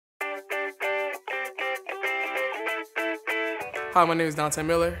Hi, my name is Dante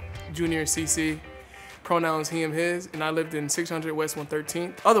Miller, junior CC, pronouns he, him, his, and I lived in 600 West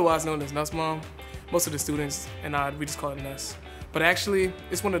 113th, otherwise known as Nussbaum. Most of the students and we just call it Nuss. But actually,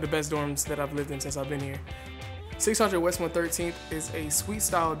 it's one of the best dorms that I've lived in since I've been here. 600 West 113th is a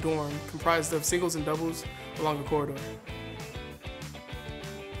suite-style dorm comprised of singles and doubles along a corridor.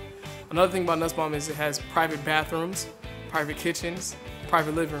 Another thing about Nussbaum is it has private bathrooms, private kitchens,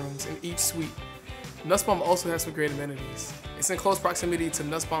 private living rooms in each suite. Nussbaum also has some great amenities. It's in close proximity to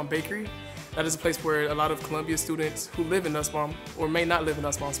Nussbaum Bakery. That is a place where a lot of Columbia students who live in Nussbaum or may not live in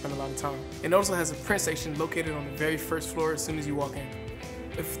Nussbaum spend a lot of time. It also has a print station located on the very first floor as soon as you walk in.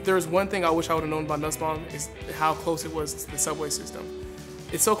 If there's one thing I wish I would have known about Nussbaum is how close it was to the subway system.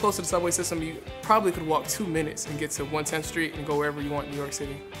 It's so close to the subway system you probably could walk 2 minutes and get to 110th Street and go wherever you want in New York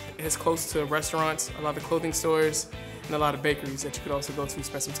City. It's close to restaurants, a lot of clothing stores, and a lot of bakeries that you could also go to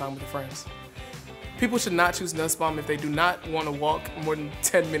spend some time with your friends. People should not choose Nussbaum if they do not want to walk more than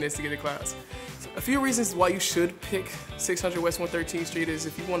 10 minutes to get to class. So a few reasons why you should pick 600 West 113th Street is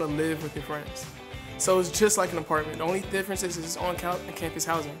if you want to live with your friends. So it's just like an apartment. The only difference is it's on-campus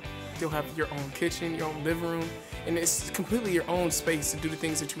housing. You'll have your own kitchen, your own living room, and it's completely your own space to do the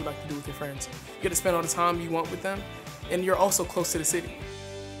things that you would like to do with your friends. You get to spend all the time you want with them, and you're also close to the city.